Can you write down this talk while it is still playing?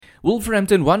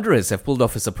Wolverhampton Wanderers have pulled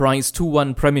off a surprise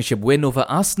 2-1 Premiership win over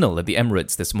Arsenal at the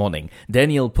Emirates this morning.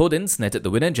 Daniel Podence netted the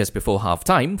winner just before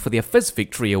half-time for their first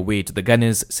victory away to the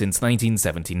Gunners since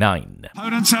 1979.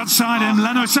 Podence outside him,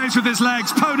 Leno saves with his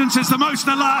legs, Podence is the most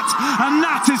alert, and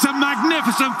that is a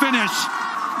magnificent finish.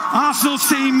 Arsenal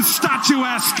seems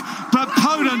statuesque, but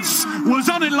Podence was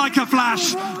on it like a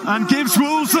flash and gives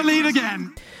Wolves the lead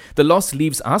again. The loss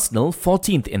leaves Arsenal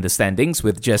 14th in the standings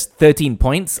with just 13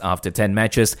 points after 10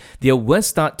 matches, their worst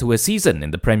start to a season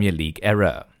in the Premier League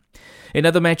era. In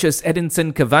other matches,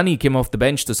 Edinson Cavani came off the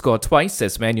bench to score twice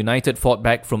as Man United fought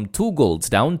back from 2 goals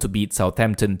down to beat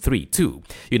Southampton 3-2.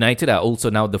 United are also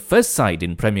now the first side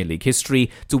in Premier League history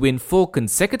to win 4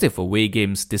 consecutive away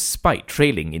games despite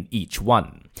trailing in each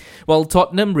one. While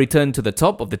Tottenham returned to the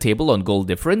top of the table on goal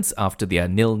difference after their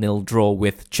 0-0 draw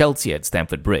with Chelsea at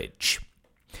Stamford Bridge.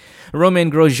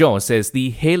 Romain Grosjean says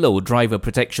the Halo driver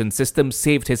protection system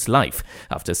saved his life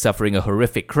after suffering a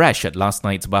horrific crash at last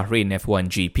night's Bahrain F1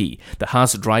 GP. The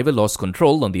Haas driver lost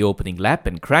control on the opening lap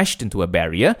and crashed into a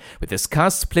barrier, with his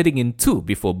car splitting in two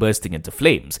before bursting into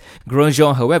flames.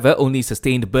 Grosjean, however, only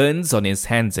sustained burns on his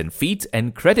hands and feet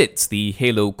and credits the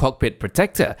Halo cockpit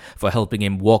protector for helping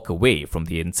him walk away from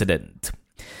the incident.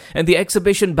 And the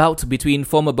exhibition bout between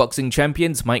former boxing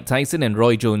champions Mike Tyson and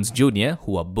Roy Jones Jr.,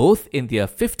 who are both in their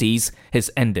 50s, has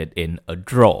ended in a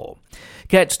draw.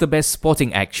 Catch the best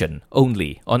sporting action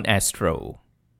only on Astro.